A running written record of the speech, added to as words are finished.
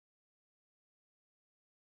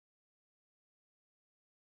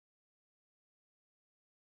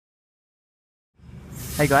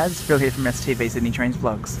Hey guys, Phil here from STV Sydney Trains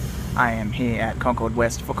Vlogs. I am here at Concord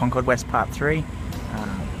West for Concord West Part 3.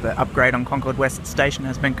 The upgrade on Concord West station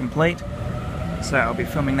has been complete, so I'll be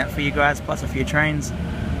filming that for you guys, plus a few trains.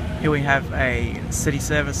 Here we have a city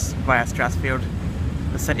service via Strathfield.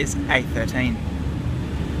 The set is A13.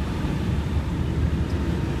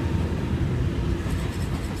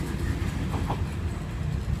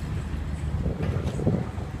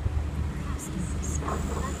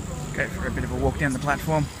 Go for a bit of a walk down the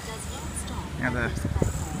platform. Now the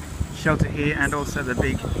shelter here and also the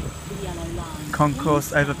big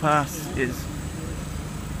concourse overpass is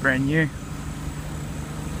brand new.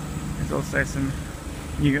 There's also some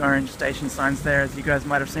new orange station signs there, as you guys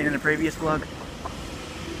might have seen in a previous vlog.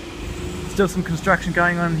 Still some construction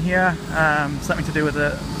going on here, something to do with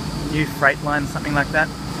a new freight line, something like that.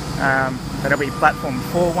 That'll be platform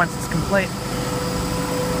 4 once it's complete.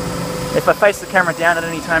 If I face the camera down at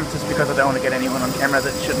any time, it's just because I don't want to get anyone on camera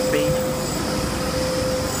that shouldn't be.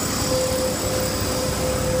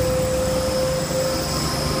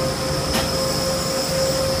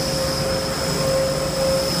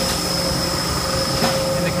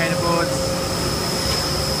 Indicator boards.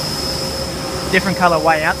 Different colour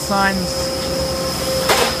way out signs.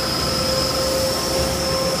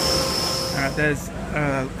 Alright, there's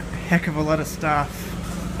a heck of a lot of staff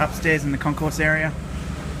upstairs in the concourse area.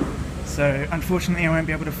 So unfortunately I won't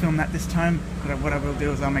be able to film that this time, but what I will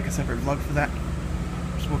do is I'll make a separate vlog for that.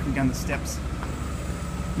 Just walking down the steps.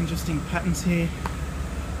 Interesting patterns here,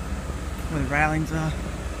 where the railings are.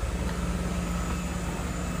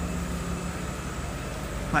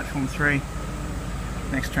 Platform 3,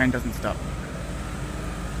 next train doesn't stop.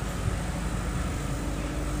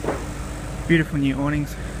 Beautiful new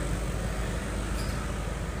awnings.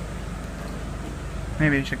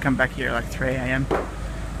 Maybe I should come back here at like 3 AM.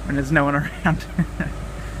 when there's no one around.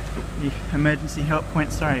 The emergency help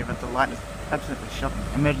point, sorry but the light is absolutely shocking.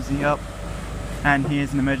 Emergency help, and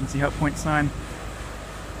here's an emergency help point sign,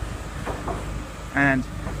 and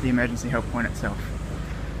the emergency help point itself.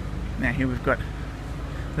 Now here we've got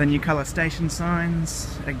the new colour station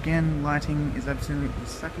signs. Again, lighting is absolutely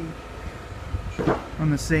sucky on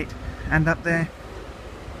the seat and up there.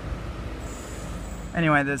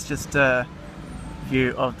 Anyway, there's just a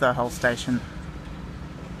view of the whole station.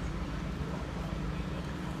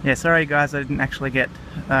 Yeah, sorry guys, I didn't actually get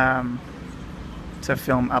to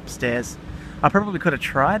film upstairs. I probably could have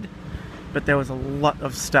tried, but there was a lot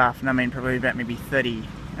of staff, and I mean probably about maybe 30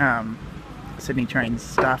 Sydney Trains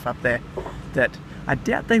staff up there that I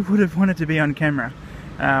doubt they would have wanted to be on camera.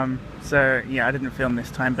 So yeah, I didn't film this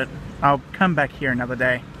time, but I'll come back here another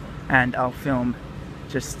day and I'll film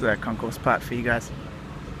just the concourse part for you guys.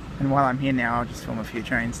 And while I'm here now, I'll just film a few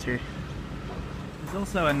trains too. There's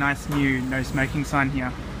also a nice new no smoking sign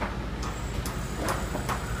here.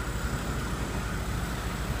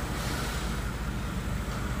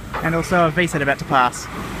 And also a VSET about to pass.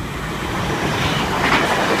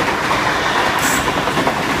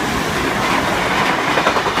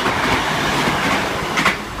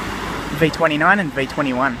 V29 and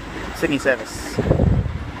V21, Sydney service.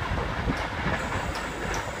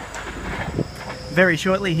 Very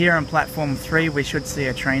shortly here on platform 3 we should see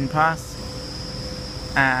a train pass,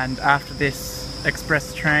 and after this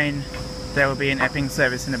express train there will be an Epping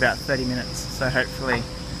service in about 30 minutes, so hopefully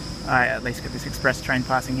I at least get this express train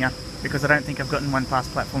passing here, because I don't think I've gotten one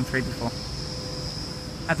past platform 3 before.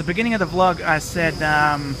 At the beginning of the vlog I said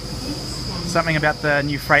something about the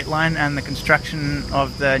new freight line and the construction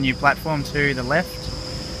of the new platform to the left.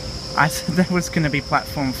 I said that was going to be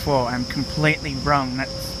platform 4. I'm completely wrong.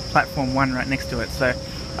 That's platform 1 right next to it. So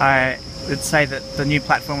I would say that the new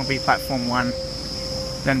platform will be platform 1.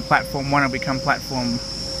 Then platform 1 will become platform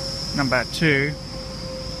number 2.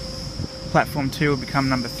 Platform 2 will become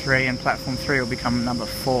number 3, and platform 3 will become number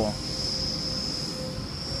 4.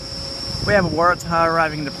 We have a Waratah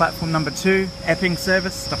arriving into platform number 2, Epping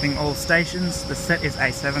service, stopping all stations. The set is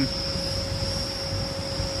A7.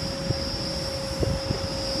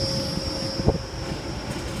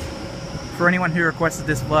 For anyone who requested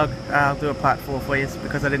this vlog, I'll do a part 4 for you,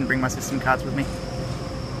 because I didn't bring my system cards with me.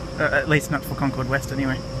 At least not for Concord West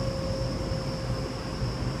anyway.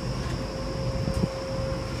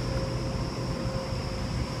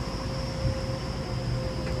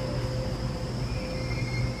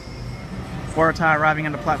 Waratah arriving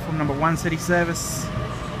under platform number 1, city service.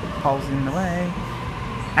 Poles in the way.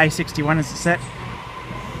 A61 is the set.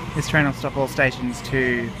 This train will stop all stations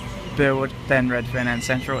to Burwood, then Redfern and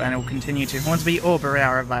Central, and it will continue to Hornsby or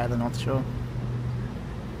Berowra via the North Shore.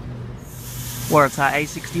 Waratah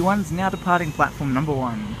A61 is now departing platform number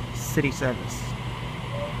 1, city service.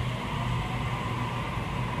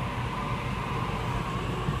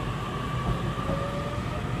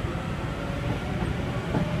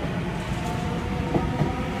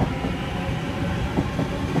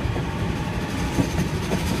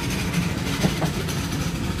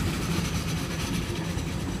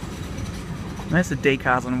 Most of the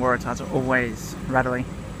decals on Waratahs are always rattly.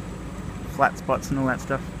 Flat spots and all that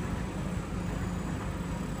stuff.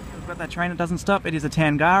 We've got that train that doesn't stop. It is a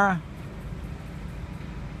Tangara.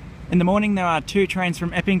 In the morning there are 2 trains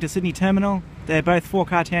from Epping to Sydney Terminal. They're both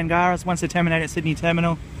 4-car Tangaras. Once they terminate at Sydney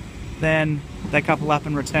Terminal, then they couple up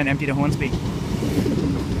and return empty to Hornsby.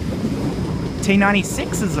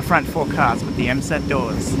 T96 is the front 4 cars with the M-set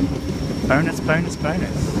doors. Bonus, bonus,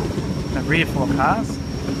 bonus. The rear 4 cars.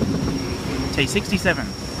 T67.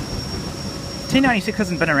 T96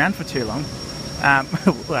 hasn't been around for too long.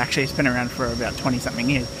 Well, actually it's been around for about 20 something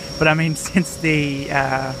years. But I mean, since the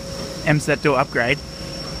M-set door upgrade.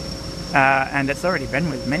 And it's already been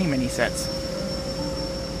with many sets.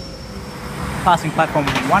 Passing platform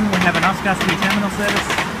 1, we have an Oscar City Terminal service,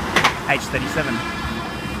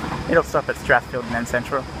 H37. It'll stop at Strathfield and then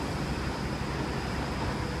Central.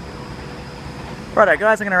 Righto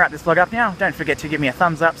guys, I'm going to wrap this vlog up now. Don't forget to give me a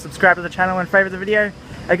thumbs up, subscribe to the channel and favourite the video.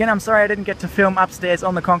 Again, I'm sorry I didn't get to film upstairs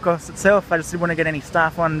on the concourse itself. I just didn't want to get any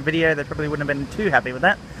staff on video. They probably wouldn't have been too happy with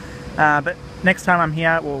that. But next time I'm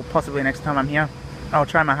here, well possibly next time I'm here, I'll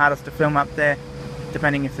try my hardest to film up there,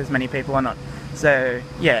 depending if there's many people or not. So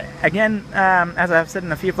yeah, again, as I've said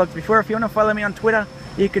in a few vlogs before, if you want to follow me on Twitter,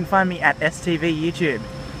 you can find me at STV YouTube.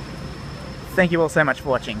 Thank you all so much for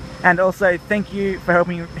watching. And also, thank you for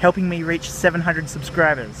helping me reach 700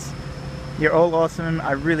 subscribers. You're all awesome,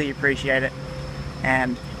 I really appreciate it.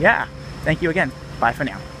 And yeah, thank you again. Bye for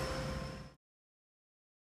now.